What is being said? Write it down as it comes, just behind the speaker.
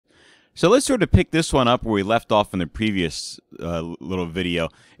So let's sort of pick this one up where we left off in the previous little video.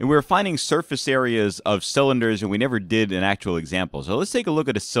 And we were finding surface areas of cylinders, and we never did an actual example. So let's take a look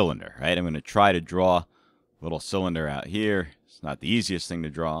at a cylinder, right? I'm going to try to draw a little cylinder out here. It's not the easiest thing to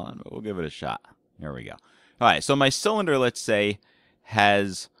draw on, but we'll give it a shot. There we go. All right, so my cylinder, let's say,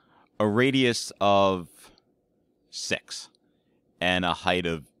 has a radius of 6 and a height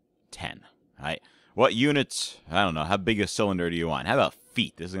of 10, right? What units, I don't know, how big a cylinder do you want? How about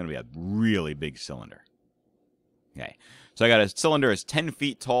feet? This is going to be a really big cylinder. Okay, so I got a cylinder that's 10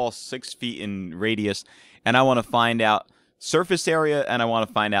 feet tall, 6 feet in radius, and I want to find out surface area, and I want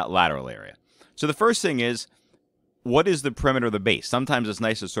to find out lateral area. So the first thing is, what is the perimeter of the base? Sometimes it's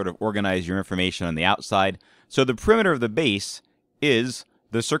nice to sort of organize your information on the outside. So the perimeter of the base is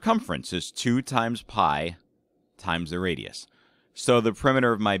the circumference, is 2 times pi times the radius. So the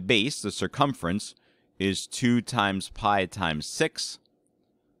perimeter of my base, the circumference, is 2 times pi times 6,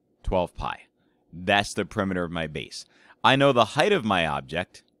 12 pi. That's the perimeter of my base. I know the height of my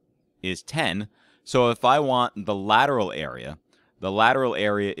object is 10, so if I want the lateral area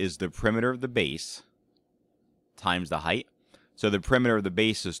is the perimeter of the base times the height. So the perimeter of the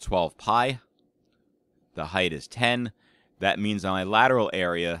base is 12 pi. The height is 10. That means my lateral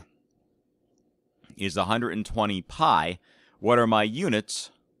area is 120 pi. What are my units?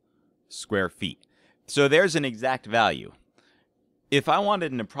 Square feet. So there's an exact value. If I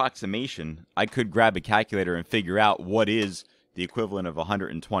wanted an approximation, I could grab a calculator and figure out what is the equivalent of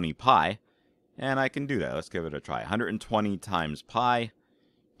 120 pi. And I can do that. Let's give it a try. 120 times pi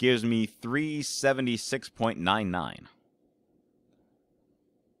gives me 376.99.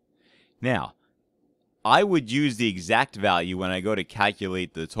 Now, I would use the exact value when I go to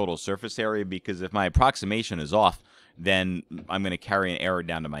calculate the total surface area, because if my approximation is off, then I'm going to carry an error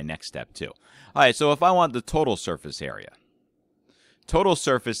down to my next step too. All right, so if I want the total surface area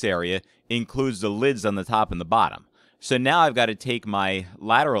includes the lids on the top and the bottom. So now I've got to take my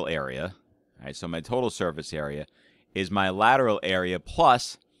lateral area. All right, so my total surface area is my lateral area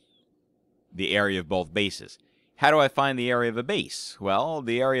plus the area of both bases. How do I find the area of a base? Well,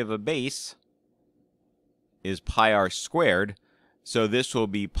 the area of a base is pi r squared, so this will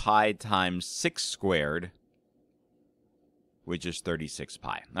be pi times 6 squared, which is 36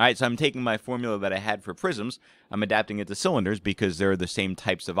 pi. All right, so I'm taking my formula that I had for prisms, I'm adapting it to cylinders because they're the same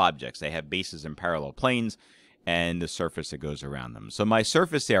types of objects. They have bases in parallel planes and the surface that goes around them. So my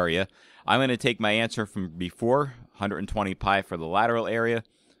surface area, I'm going to take my answer from before, 120 pi for the lateral area.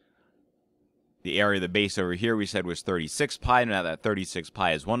 The area of the base over here we said was 36 pi. Now that 36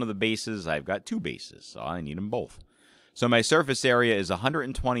 pi is one of the bases, I've got two bases, so I need them both. So my surface area is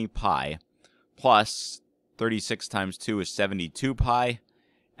 120 pi plus 36 times 2 is 72 pi.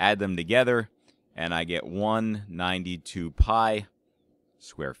 Add them together, and I get 192 pi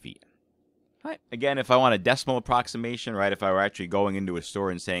square feet. All right. Again, if I want a decimal approximation, right, if I were actually going into a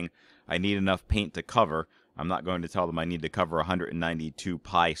store and saying I need enough paint to cover, I'm not going to tell them I need to cover 192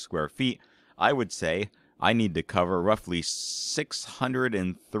 pi square feet. I would say I need to cover roughly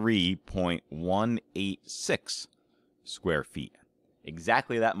 603.186 square feet.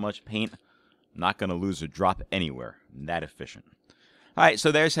 Exactly that much paint. I'm not going to lose a drop anywhere. I'm that efficient. All right,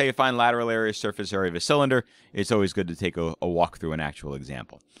 so there's how you find lateral area, surface area of a cylinder. It's always good to take a walk through an actual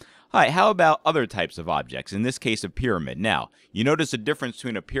example. All right, how about other types of objects? In this case, a pyramid. Now, you notice the difference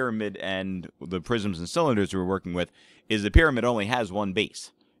between a pyramid and the prisms and cylinders we're working with is the pyramid only has one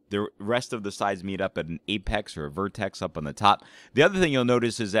base. The rest of the sides meet up at an apex or a vertex up on the top. The other thing you'll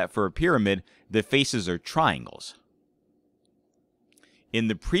notice is that for a pyramid, the faces are triangles. In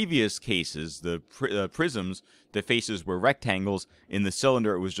the previous cases, the prisms, the faces were rectangles. In the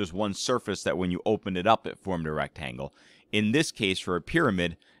cylinder, it was just one surface that when you opened it up, it formed a rectangle. In this case, for a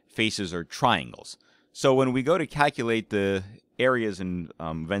pyramid, faces are triangles. So when we go to calculate the areas and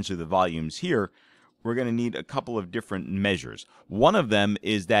eventually the volumes here, we're going to need a couple of different measures. One of them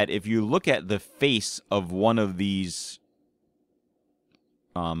is that if you look at the face of one of these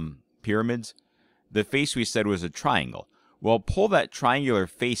pyramids, the face we said was a triangle. Well, pull that triangular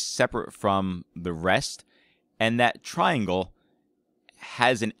face separate from the rest, and that triangle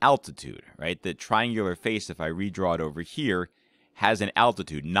has an altitude, right? The triangular face, if I redraw it over here, has an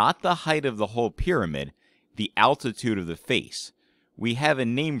altitude. Not the height of the whole pyramid, the altitude of the face. We have a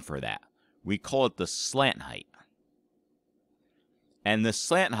name for that. We call it the slant height. And the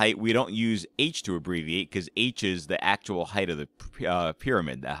slant height, we don't use h to abbreviate because h is the actual height of the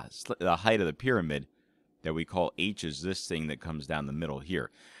pyramid. The height of the pyramid that we call h is this thing that comes down the middle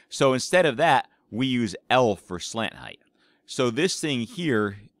here. So instead of that, we use L for slant height. So this thing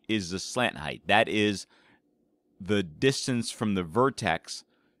here is the slant height. That is the distance from the vertex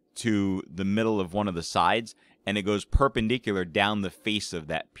to the middle of one of the sides, and it goes perpendicular down the face of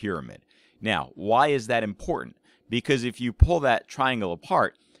that pyramid. Now, why is that important? Because if you pull that triangle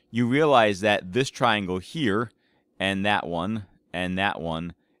apart, you realize that this triangle here, and that one, and that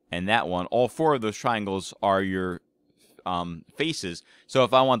one, and that one, all four of those triangles are your faces. So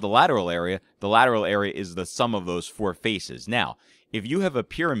if I want the lateral area is the sum of those four faces. Now, if you have a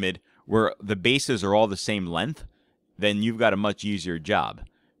pyramid where the bases are all the same length, then you've got a much easier job,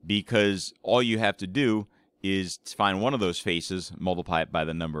 because all you have to do is to find one of those faces, multiply it by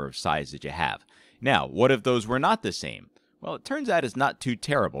the number of sides that you have. Now, what if those were not the same? Well, it turns out it's not too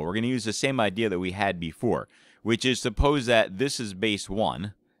terrible. We're going to use the same idea that we had before, which is suppose that this is base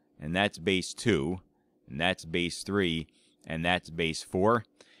 1, and that's base 2, and that's base 3, and that's base 4.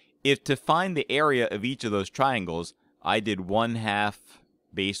 If to find the area of each of those triangles, I did 1/2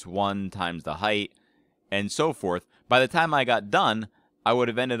 base 1 times the height, and so forth, by the time I got done, I would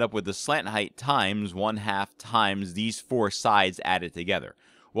have ended up with the slant height times 1/2 times these four sides added together.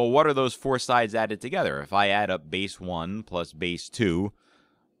 Well, what are those four sides added together? If I add up base 1 plus base 2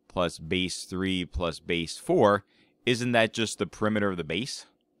 plus base 3 plus base 4, isn't that just the perimeter of the base?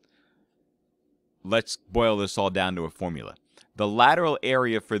 Let's boil this all down to a formula. The lateral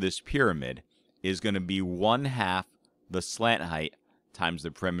area for this pyramid is going to be 1/2 the slant height times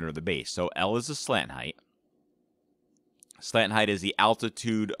the perimeter of the base. So L is the slant height. Slant height is the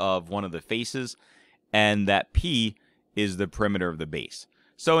altitude of one of the faces, and that P is the perimeter of the base.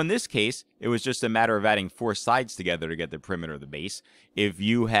 So in this case, it was just a matter of adding four sides together to get the perimeter of the base. If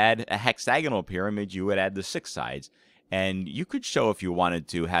you had a hexagonal pyramid, you would add the 6 sides. And you could show, if you wanted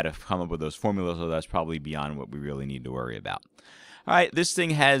to, how to come up with those formulas, so that's probably beyond what we really need to worry about. All right, this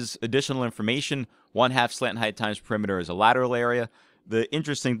thing has additional information. 1/2 slant height times perimeter is a lateral area. The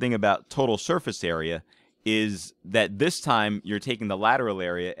interesting thing about total surface area is that this time you're taking the lateral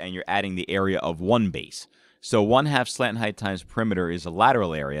area and you're adding the area of one base. So 1/2 slant height times perimeter is a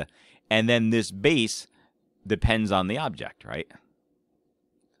lateral area, and then this base depends on the object, right?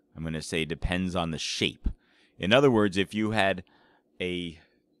 I'm going to say depends on the shape. In other words, if you had a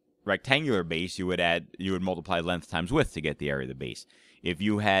rectangular base, you would multiply length times width to get the area of the base. If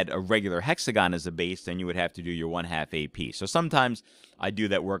you had a regular hexagon as a base, then you would have to do your 1/2 AP. So sometimes I do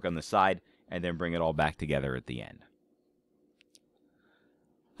that work on the side and then bring it all back together at the end.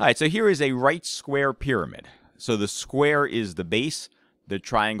 All right, so here is a right square pyramid. So the square is the base, the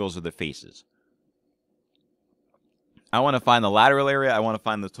triangles are the faces. I want to find the lateral area, I want to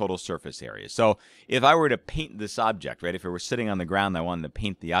find the total surface area. So if I were to paint this object, right, if it were sitting on the ground, I wanted to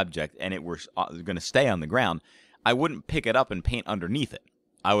paint the object, and it were going to stay on the ground, I wouldn't pick it up and paint underneath it.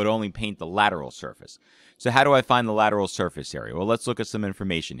 I would only paint the lateral surface. So how do I find the lateral surface area? Well, let's look at some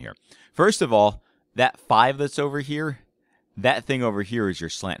information here. First of all, that 5 that's over here, that thing over here is your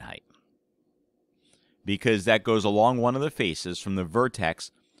slant height, because that goes along one of the faces from the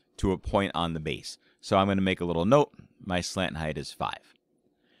vertex to a point on the base. So I'm going to make a little note. My slant height is 5.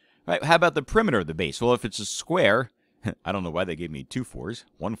 All right, how about the perimeter of the base? Well, if it's a square, I don't know why they gave me 2 4s.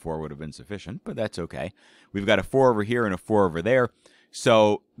 1 4 would have been sufficient, but that's okay. We've got a 4 over here and a 4 over there.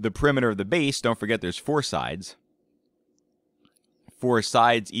 So the perimeter of the base, don't forget there's 4 sides. 4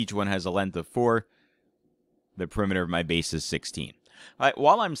 sides, each one has a length of 4. The perimeter of my base is 16. All right,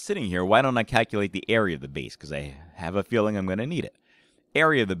 while I'm sitting here, why don't I calculate the area of the base? Because I have a feeling I'm going to need it.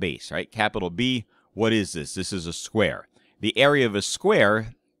 Area of the base, right? Capital B. What is this? This is a square. The area of a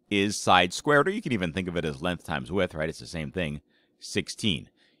square is side squared, or you can even think of it as length times width, right? It's the same thing, 16.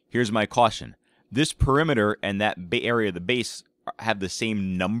 Here's my caution. This perimeter and that area of the base have the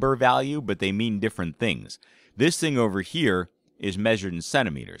same number value, but they mean different things. This thing over here is measured in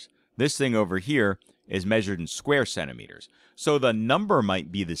centimeters. This thing over here is measured in square centimeters. So the number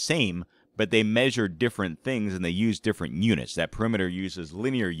might be the same, but they measure different things and they use different units. That perimeter uses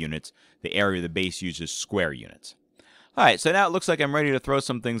linear units. The area of the base uses square units. All right, so now it looks like I'm ready to throw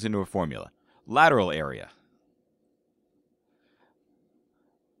some things into a formula. Lateral area.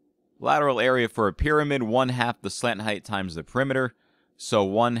 Lateral area for a pyramid, 1/2 the slant height times the perimeter. So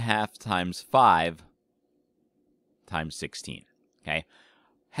 1/2 times 5 times 16. Okay,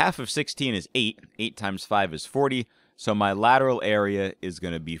 half of 16 is 8. 8 times 5 is 40. So my lateral area is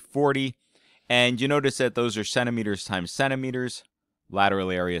going to be 40. And you notice that those are centimeters times centimeters.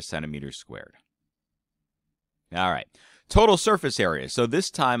 Lateral area, centimeters squared. All right. Total surface area. So this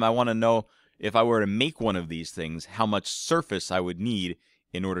time I want to know, if I were to make one of these things, how much surface I would need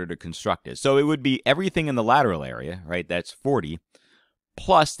in order to construct it. So it would be everything in the lateral area, right? That's 40,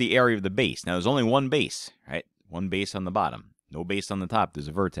 plus the area of the base. Now there's only one base, right? One base on the bottom. No base on the top. There's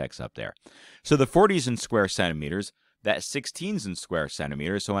a vertex up there. So the 40 is in square centimeters. That 16 is in square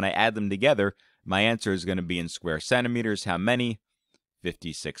centimeters, so when I add them together, my answer is going to be in square centimeters. How many?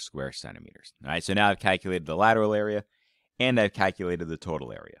 56 square centimeters. All right, so now I've calculated the lateral area, and I've calculated the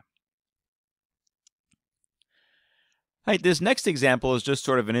total area. All right, this next example is just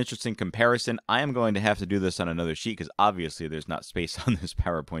sort of an interesting comparison. I am going to have to do this on another sheet because obviously there's not space on this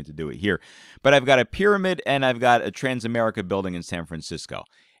PowerPoint to do it here. But I've got a pyramid and I've got a Transamerica building in San Francisco.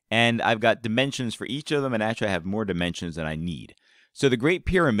 And I've got dimensions for each of them, and actually I have more dimensions than I need. So the Great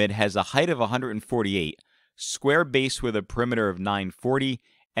Pyramid has a height of 148, square base with a perimeter of 940,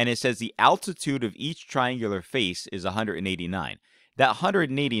 and it says the altitude of each triangular face is 189. That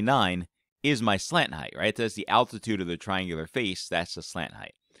 189 is my slant height, right? That's the altitude of the triangular face. That's the slant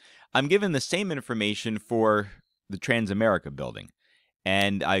height. I'm given the same information for the Transamerica building.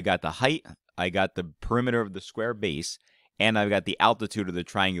 And I got the height, I got the perimeter of the square base, and I've got the altitude of the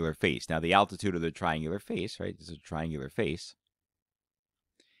triangular face. Now, the altitude of the triangular face, right? This is a triangular face.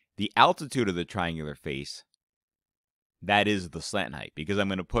 The altitude of the triangular face, that is the slant height, because I'm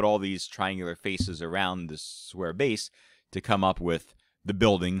going to put all these triangular faces around this square base to come up with the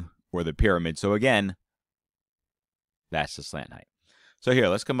building or the pyramid. So again, that's the slant height. So here,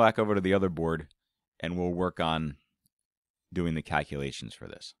 let's come back over to the other board and we'll work on doing the calculations for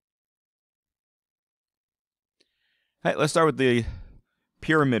this. All right, let's start with the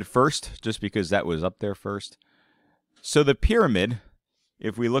pyramid first, just because that was up there first. So the pyramid,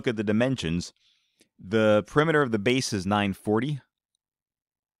 if we look at the dimensions, the perimeter of the base is 940.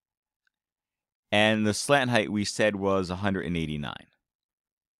 And the slant height we said was 189.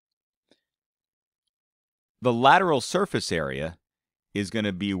 The lateral surface area is going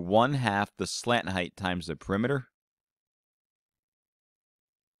to be 1/2 the slant height times the perimeter.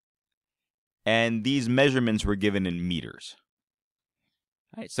 And these measurements were given in meters.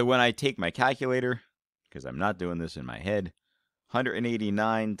 All right, so when I take my calculator, because I'm not doing this in my head,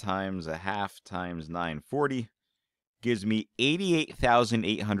 189 times 1/2 times 940 gives me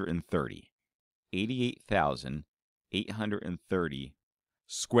 88,830. 88,830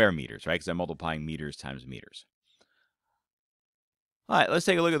 square meters, right? Because I'm multiplying meters times meters. All right, let's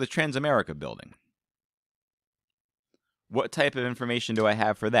take a look at the Transamerica building. What type of information do I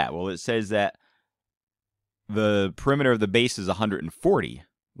have for that? Well, it says that the perimeter of the base is 140.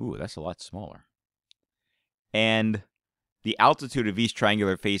 Ooh, that's a lot smaller. And the altitude of each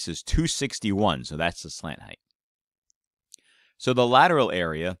triangular face is 261, so that's the slant height. So the lateral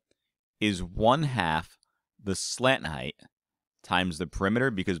area is 1/2 the slant height times the perimeter,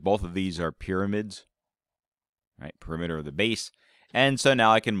 because both of these are pyramids, right? Perimeter of the base. And so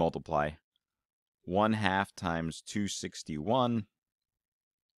now I can multiply 1/2 times 261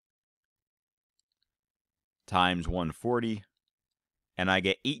 times 140, and I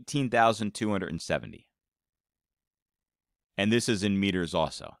get 18,270. And this is in meters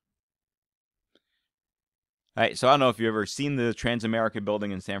also. All right, so I don't know if you've ever seen the Transamerica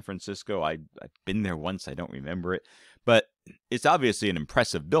building in San Francisco. I've been there once. I don't remember it. But it's obviously an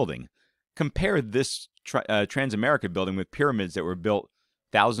impressive building. Compare this Transamerica building with pyramids that were built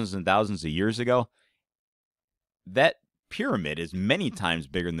thousands and thousands of years ago. That pyramid is many times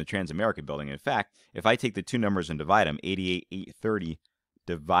bigger than the Transamerica building. In fact, if I take the two numbers and divide them, 88,830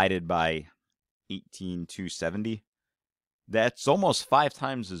 divided by 18,270, that's almost 5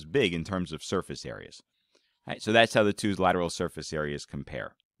 times as big in terms of surface areas. All right, so that's how the two lateral surface areas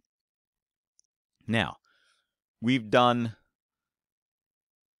compare. Now, we've done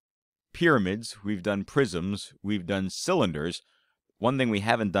pyramids, we've done prisms, we've done cylinders. One thing we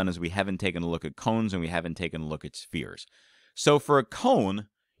haven't done is we haven't taken a look at cones and we haven't taken a look at spheres. So for a cone,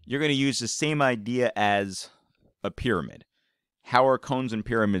 you're going to use the same idea as a pyramid. How are cones and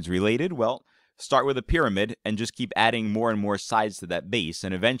pyramids related? Well, start with a pyramid and just keep adding more and more sides to that base,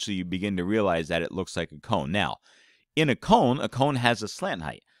 and eventually you begin to realize that it looks like a cone. Now, in a cone has a slant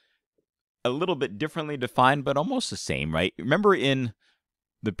height. A little bit differently defined, but almost the same, right? Remember in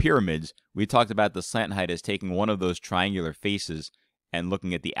the pyramids, we talked about the slant height as taking one of those triangular faces and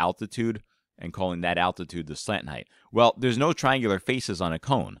looking at the altitude and calling that altitude the slant height. Well, there's no triangular faces on a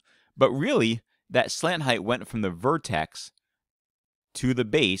cone, but really, that slant height went from the vertex to the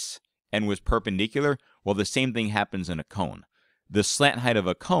base and was perpendicular. Well, the same thing happens in a cone. The slant height of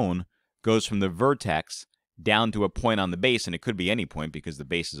a cone goes from the vertex down to a point on the base, and it could be any point because the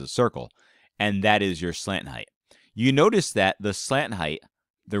base is a circle, and that is your slant height. You notice that the slant height,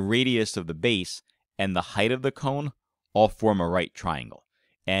 the radius of the base, and the height of the cone all form a right triangle.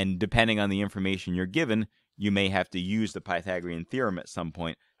 And depending on the information you're given, you may have to use the Pythagorean theorem at some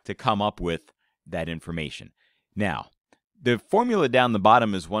point to come up with that information. Now, the formula down the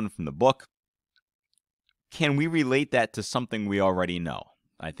bottom is one from the book. can we relate that to something we already know?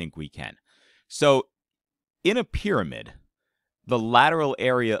 I think we can. So in a pyramid, the lateral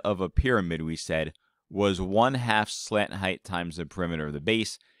area of a pyramid, we said, was 1/2 slant height times the perimeter of the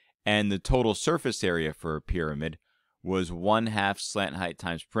base, and the total surface area for a pyramid was 1/2 slant height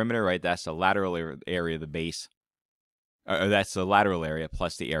times perimeter, right? That's the lateral area of the base. That's the lateral area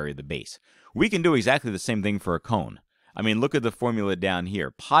plus the area of the base. We can do exactly the same thing for a cone. I mean, look at the formula down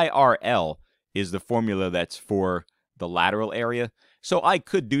here. Pi RL is the formula that's for the lateral area. So I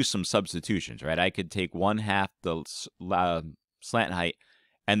could do some substitutions, right? I could take 1/2 the slant height,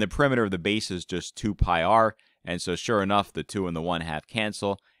 and the perimeter of the base is just 2 pi r. And so sure enough, the 2 and the 1/2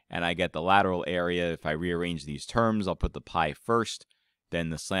 cancel, and I get the lateral area. If I rearrange these terms, I'll put the pi first, then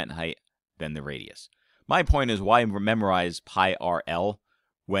the slant height, then the radius. My point is, why memorize pi RL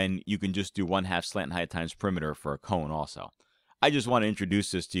when you can just do 1/2 slant height times perimeter for a cone also? I just want to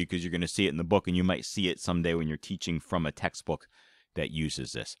introduce this to you because you're going to see it in the book, and you might see it someday when you're teaching from a textbook that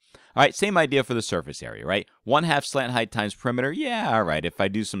uses this. All right, same idea for the surface area, right? 1/2 slant height times perimeter. Yeah, all right. If I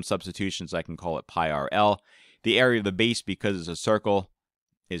do some substitutions, I can call it pi RL. The area of the base, because it's a circle,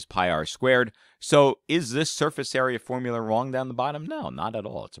 is pi r squared. So is this surface area formula wrong down the bottom? No, not at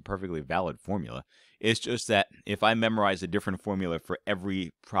all. It's a perfectly valid formula. It's just that if I memorize a different formula for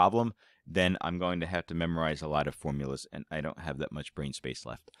every problem, then I'm going to have to memorize a lot of formulas, and I don't have that much brain space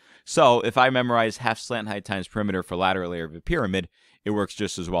left. So if I memorize 1/2 slant height times perimeter for lateral area of a pyramid, it works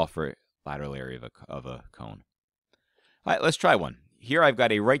just as well for lateral area of a cone. All right, let's try one. Here I've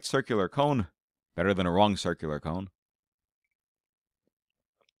got a right circular cone, better than a wrong circular cone.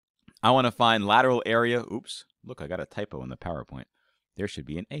 I want to find lateral area. Oops, look, I got a typo in the PowerPoint. There should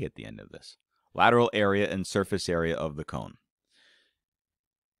be an A at the end of this. Lateral area and surface area of the cone.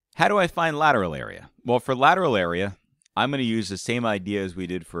 How do I find lateral area? Well, for lateral area, I'm going to use the same idea as we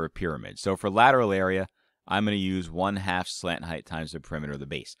did for a pyramid. So for lateral area, I'm going to use 1/2 slant height times the perimeter of the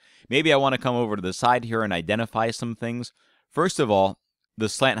base. Maybe I want to come over to the side here and identify some things. First of all, the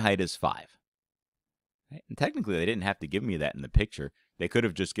slant height is 5. And technically, they didn't have to give me that in the picture. They could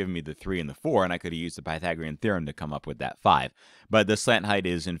have just given me the 3 and the 4, and I could have used the Pythagorean theorem to come up with that 5. But the slant height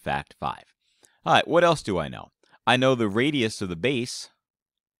is, in fact, 5. All right, what else do I know? I know the radius of the base.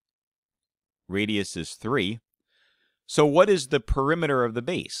 Radius is 3. So what is the perimeter of the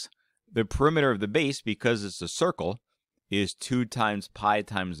base? The perimeter of the base, because it's a circle, is 2 times pi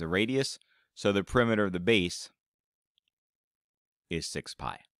times the radius. So the perimeter of the base is 6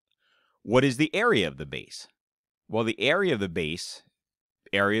 pi. What is the area of the base? Well, the area of the base,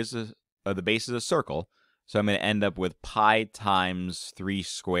 areas of the base is a circle, so I'm going to end up with pi times 3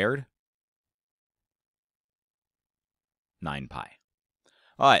 squared, 9 pi.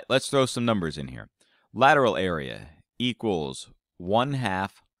 All right, let's throw some numbers in here. Lateral area equals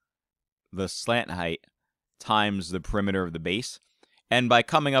 1/2 the slant height times the perimeter of the base. And by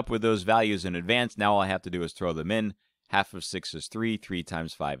coming up with those values in advance, now all I have to do is throw them in. 1/2 of 6 is 3. 3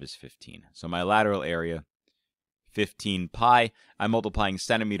 times 5 is 15. So my lateral area, 15 pi. I'm multiplying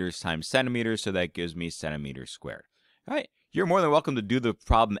centimeters times centimeters, so that gives me centimeters squared. All right, you're more than welcome to do the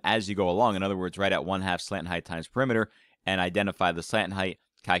problem as you go along. In other words, write out 1/2 slant height times perimeter and identify the slant height,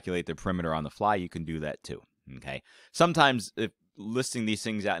 calculate the perimeter on the fly. You can do that too. Okay. Sometimes if listing these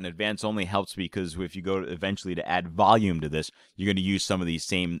things out in advance only helps because if you go to eventually to add volume to this, you're going to use some of these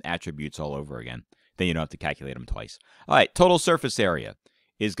same attributes all over again. Then you don't have to calculate them twice. All right, total surface area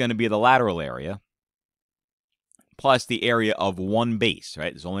is going to be the lateral area plus the area of one base,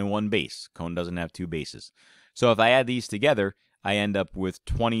 right? There's only one base. Cone doesn't have 2 bases. So if I add these together, I end up with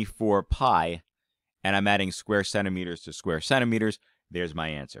 24 pi, and I'm adding square centimeters to square centimeters. There's my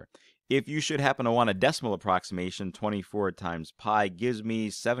answer. If you should happen to want a decimal approximation, 24 times pi gives me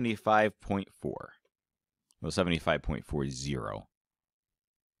 75.4. Well, 75.40.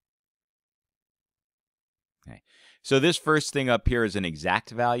 Okay. So this first thing up here is an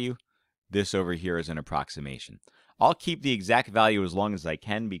exact value. This over here is an approximation. I'll keep the exact value as long as I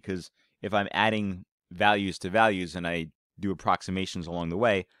can because if I'm adding values to values and I do approximations along the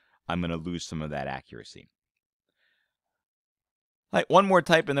way, I'm going to lose some of that accuracy. All right, one more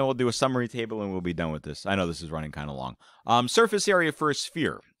type and then we'll do a summary table and we'll be done with this. I know this is running kind of long. Surface area for a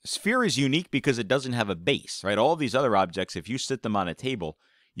sphere. Sphere is unique because it doesn't have a base, right? All these other objects, if you sit them on a table,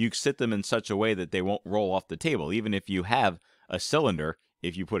 you sit them in such a way that they won't roll off the table. Even if you have a cylinder,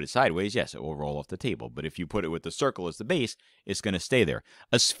 if you put it sideways, yes, it will roll off the table. But if you put it with the circle as the base, it's going to stay there.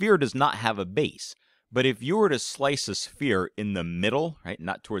 A sphere does not have a base. But if you were to slice a sphere in the middle, right,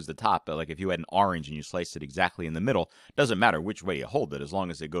 not towards the top, but like if you had an orange and you sliced it exactly in the middle, doesn't matter which way you hold it as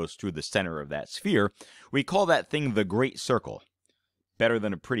long as it goes through the center of that sphere, we call that thing the great circle. Better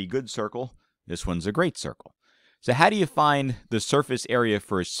than a pretty good circle, This one's a great circle. So how do you find the surface area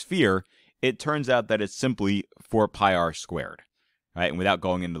for a sphere? It turns out that it's simply 4 pi r squared, right? And without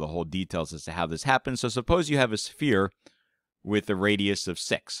going into the whole details as to how this happens, so suppose you have a sphere with a radius of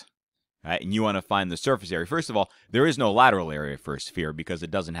 6, right? And you want to find the surface area. First of all, there is no lateral area for a sphere because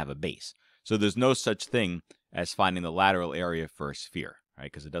it doesn't have a base. So there's no such thing as finding the lateral area for a sphere,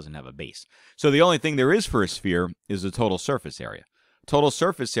 right? Because it doesn't have a base. So the only thing there is for a sphere is the total surface area. Total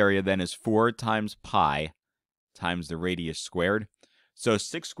surface area then is 4 times pi times the radius squared. So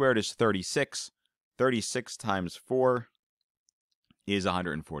 6 squared is 36. 36 times 4 is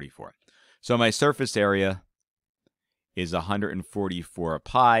 144. So my surface area is 144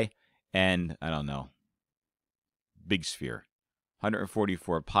 pi, and I don't know, big sphere,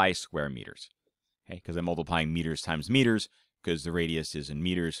 144 pi square meters. Okay, because I'm multiplying meters times meters, because the radius is in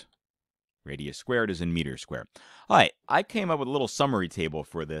meters. Radius squared is in meters squared. All right, I came up with a little summary table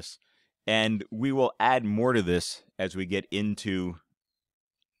for this, and we will add more to this as we get into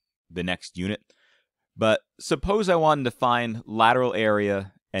the next unit. But suppose I wanted to find lateral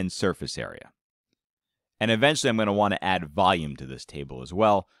area and surface area. And eventually I'm going to want to add volume to this table as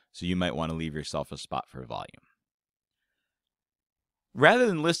well, so you might want to leave yourself a spot for volume. Rather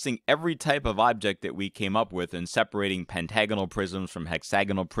than listing every type of object that we came up with and separating pentagonal prisms from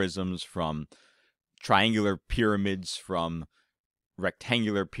hexagonal prisms, from triangular pyramids, from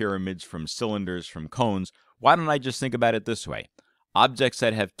rectangular pyramids, from cylinders, from cones, why don't I just think about it this way? Objects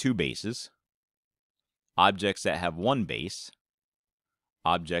that have 2 bases, objects that have 1 base,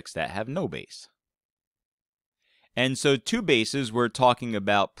 objects that have no base. And so 2 bases, we're talking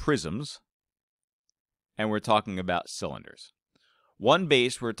about prisms, and we're talking about cylinders. 1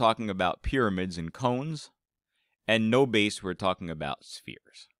 base, we're talking about pyramids and cones, and no base, we're talking about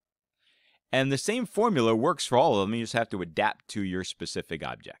spheres. And the same formula works for all of them. You just have to adapt to your specific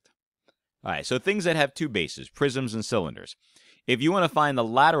object. All right, so things that have 2 bases, prisms and cylinders. If you want to find the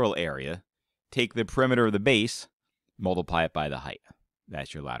lateral area, take the perimeter of the base, multiply it by the height.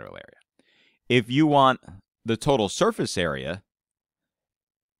 That's your lateral area. If you want the total surface area,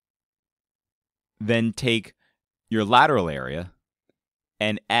 then take your lateral area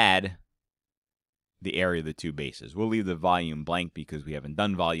and add the area of the 2 bases. We'll leave the volume blank because we haven't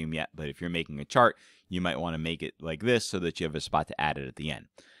done volume yet, but if you're making a chart, you might want to make it like this so that you have a spot to add it at the end.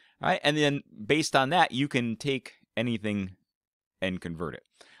 All right, and then based on that, you can take anything and convert it.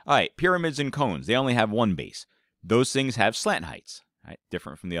 All right, pyramids and cones, they only have 1 base. Those things have slant heights, right?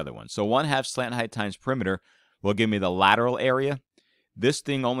 Different from the other ones. So 1/2 slant height times perimeter will give me the lateral area. This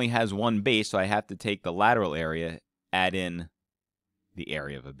thing only has 1 base, so I have to take the lateral area, add in the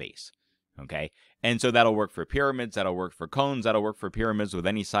area of a base. Okay? And so that'll work for pyramids, that'll work for cones, that'll work for pyramids with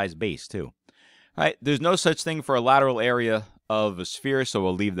any size base too. All right, there's no such thing for a lateral area of a sphere, so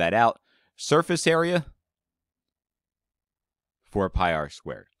we'll leave that out. Surface area, 4 pi r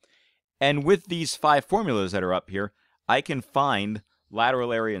squared. And with these 5 formulas that are up here, I can find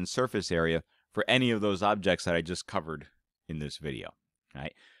lateral area and surface area for any of those objects that I just covered in this video. All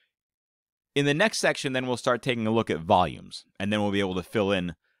right? In the next section, then we'll start taking a look at volumes, and then we'll be able to fill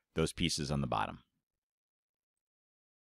in those pieces on the bottom.